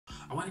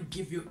I want to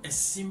give you a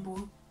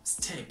simple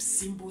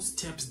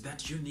steps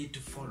that you need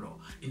to follow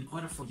in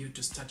order for you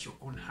to start your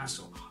own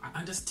hustle. I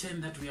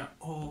understand that we are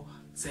all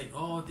saying,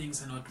 oh,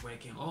 things are not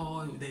working,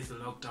 oh, there's a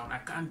lockdown, I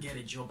can't get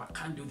a job, I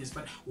can't do this,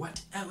 but what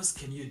else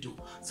can you do?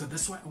 So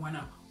that's why I want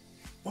to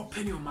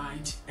open your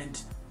mind and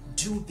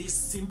do this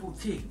simple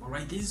thing. All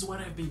right, this is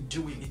what I've been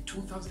doing in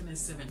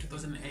 2007,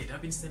 2008.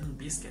 I've been selling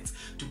biscuits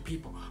to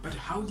people. But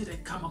how did I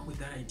come up with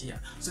that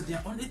idea? So there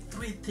are only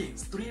three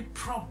things,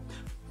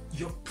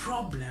 your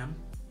problem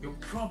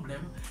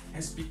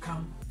has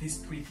become these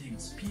three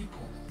things: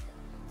 people,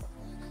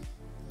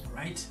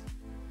 right?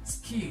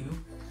 Skill,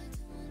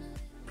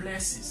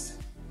 places,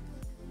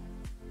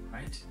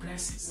 right?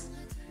 Places.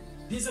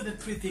 These are the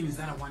three things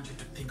that I want you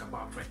to think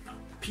about right now: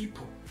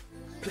 people,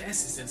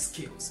 places, and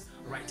skills,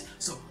 right?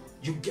 So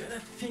you gotta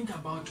think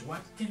about,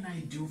 what can I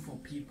do for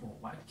people?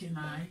 What can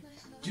I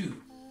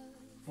do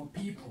for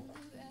people?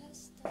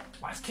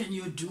 What can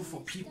you do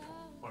for people?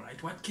 All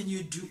right, what can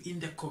you do in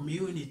the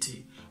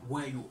community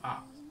where you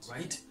are,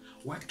 right?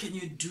 What can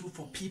you do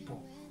for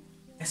people?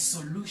 A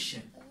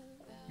solution.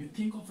 You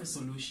think of a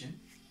solution,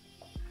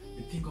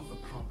 you think of a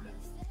problem,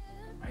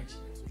 right?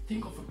 You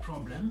think of a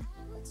problem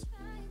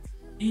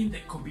in the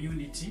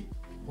community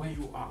where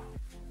you are.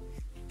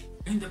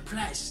 In the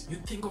place, you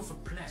think of a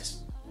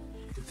place,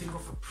 you think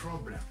of a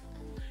problem,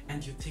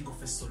 and you think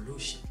of a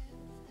solution,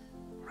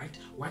 right?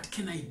 What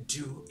can I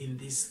do in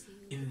this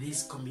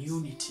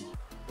community,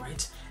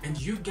 right?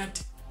 And you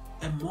get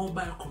a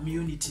mobile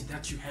community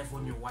that you have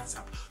on your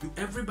WhatsApp.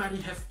 Everybody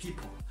have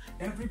people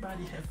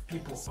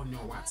on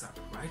your WhatsApp,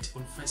 right?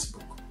 On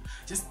Facebook.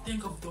 Just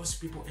think of those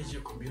people as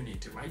your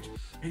community, right?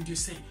 And you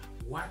say,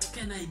 what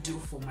can I do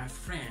for my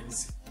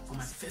friends, for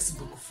my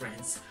Facebook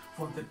friends,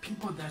 for the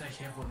people that I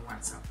have on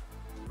WhatsApp,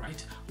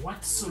 right?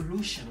 What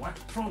solution, what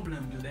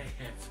problem do they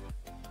have?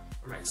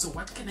 Right, so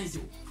what can I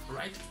do?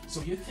 Right,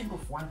 so you think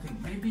of one thing.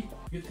 Maybe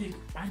you think,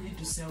 I need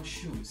to sell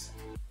shoes,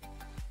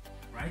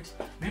 right?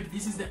 Maybe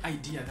this is the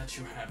idea that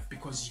you have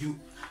because you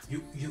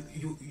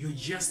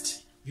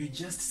just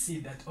see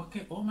that,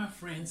 okay, all my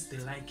friends, they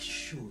like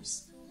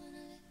shoes,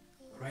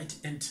 right?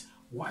 And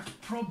what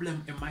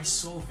problem am I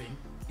solving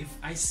if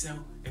I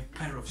sell a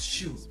pair of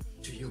shoes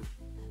to you?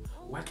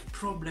 What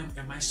problem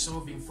am I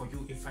solving for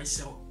you if I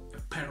sell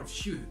a pair of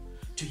shoes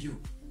to you?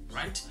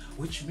 Right?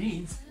 Which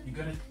means you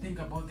gotta think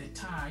about the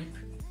type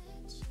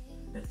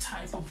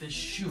of the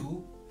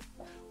shoe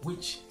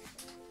which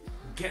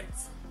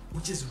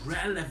is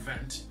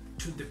relevant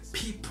to the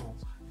people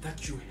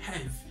that you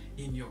have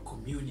in your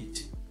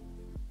community.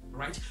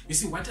 Right? You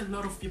see, what a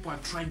lot of people are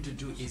trying to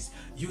do is,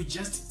 you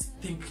just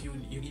think you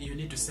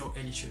need to sell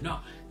any shoe. No,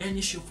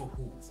 any shoe for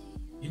who?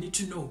 You need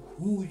to know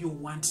who you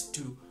want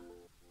to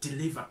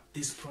deliver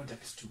these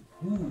products to,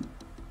 who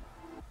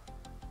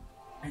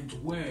and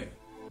where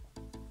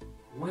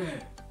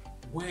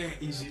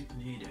is it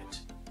needed,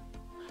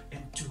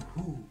 and to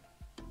who,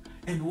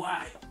 and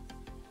why.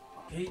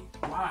 Okay,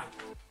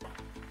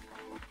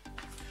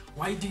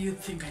 why do you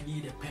think I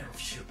need a pair of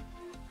shoes?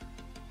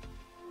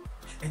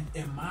 And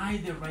am I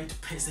the right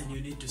person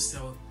you need to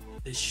sell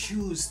the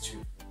shoes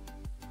to?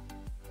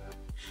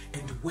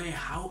 And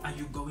how are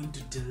you going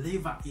to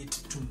deliver it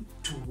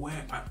to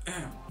where I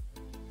am?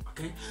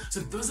 Okay,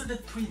 so those are the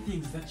three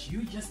things that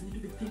you just need to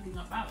be thinking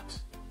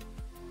about.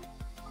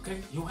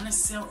 Okay, you want to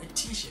sell a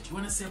t-shirt, you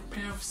want to sell a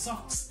pair of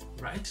socks,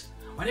 right?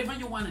 Whatever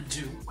you want to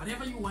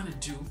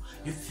do,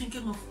 you're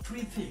thinking of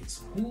three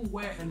things: who,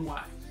 where, and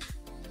why.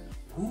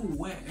 Who,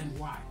 where, and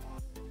why.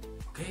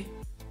 Okay?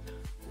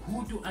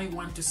 Who do I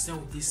want to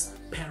sell this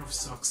pair of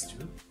socks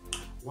to?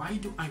 Why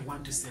do I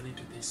want to sell it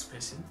to this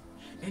person?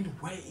 And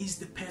where is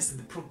the person,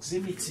 the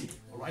proximity,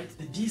 all right?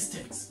 The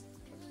distance.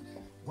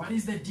 What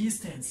is the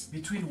distance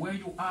between where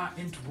you are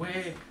and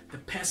where the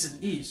person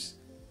is?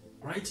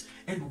 Right?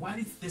 And what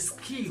is the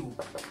skill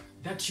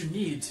that you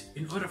need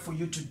in order for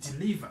you to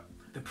deliver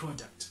the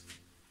product?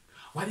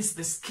 What is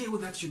the skill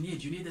that you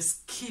need? You need the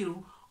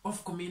skill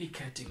of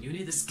communicating. You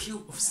need the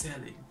skill of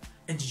selling.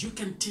 And you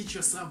can teach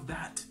yourself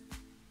that.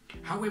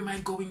 How am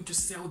I going to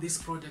sell this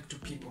product to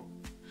people?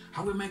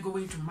 How am I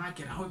going to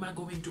market? How am I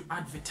going to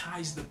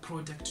advertise the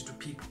product to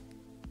people?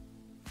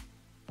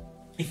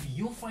 If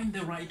you find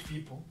the right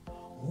people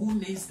who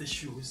needs the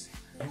shoes,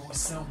 you will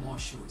sell more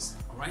shoes,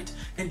 all right?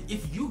 And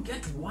if you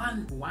get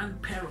one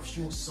pair of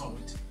shoes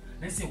sold,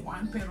 let's say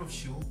one pair of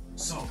shoes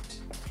sold,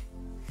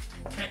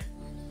 okay,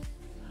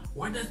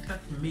 what does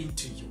that mean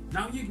to you?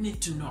 Now you need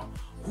to know,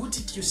 who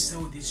did you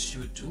sell this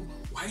shoe to?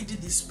 Why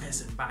did this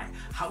person buy?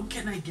 How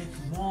can I get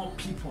more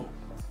people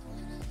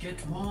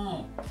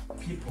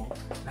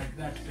like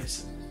that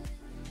person?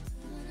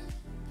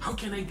 How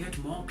can I get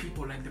more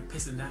people like the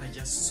person that I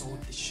just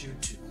sold the shoe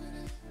to?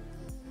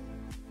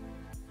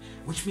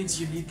 Which means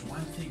you need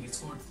one thing, it's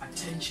called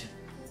attention.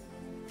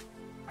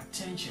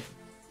 Attention.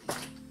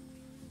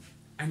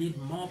 I need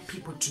more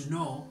people to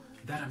know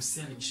that I'm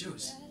selling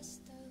shoes.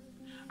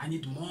 I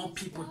need more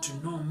people to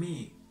know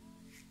me.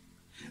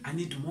 I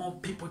need more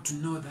people to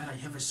know that I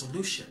have a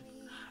solution.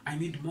 I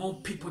need more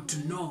people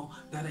to know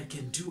that I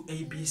can do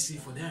ABC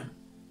for them.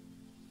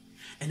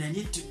 and I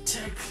need to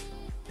take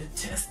the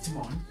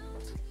testimony.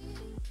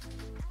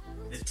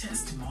 The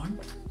testimony,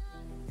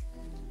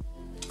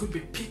 it could be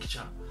a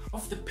picture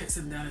of the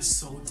person that I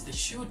sold the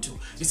shoe to.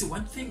 You see,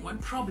 one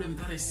problem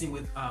that I see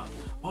with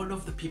all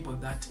of the people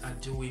that are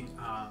doing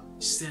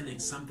selling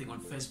something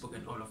on Facebook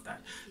and all of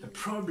that, the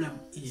problem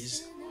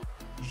is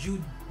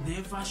you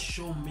never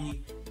show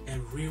me a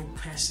real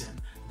person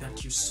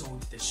that you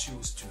sold the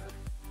shoes to.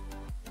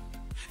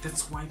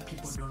 That's why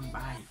people don't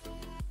buy.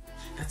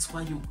 That's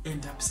why you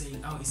end up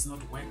saying, oh, it's not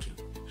working,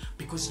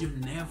 because you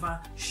never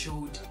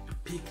showed a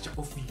picture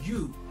of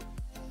you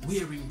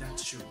wearing that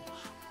shoe,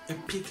 a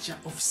picture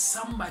of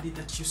somebody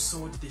that you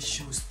sold the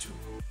shoes to.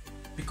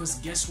 Because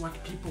guess what?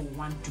 People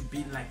want to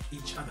be like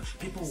each other.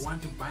 People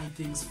want to buy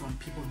things from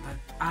people that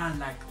are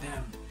like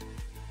them.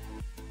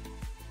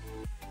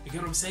 You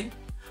get what I'm saying?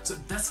 So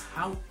that's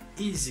how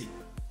easy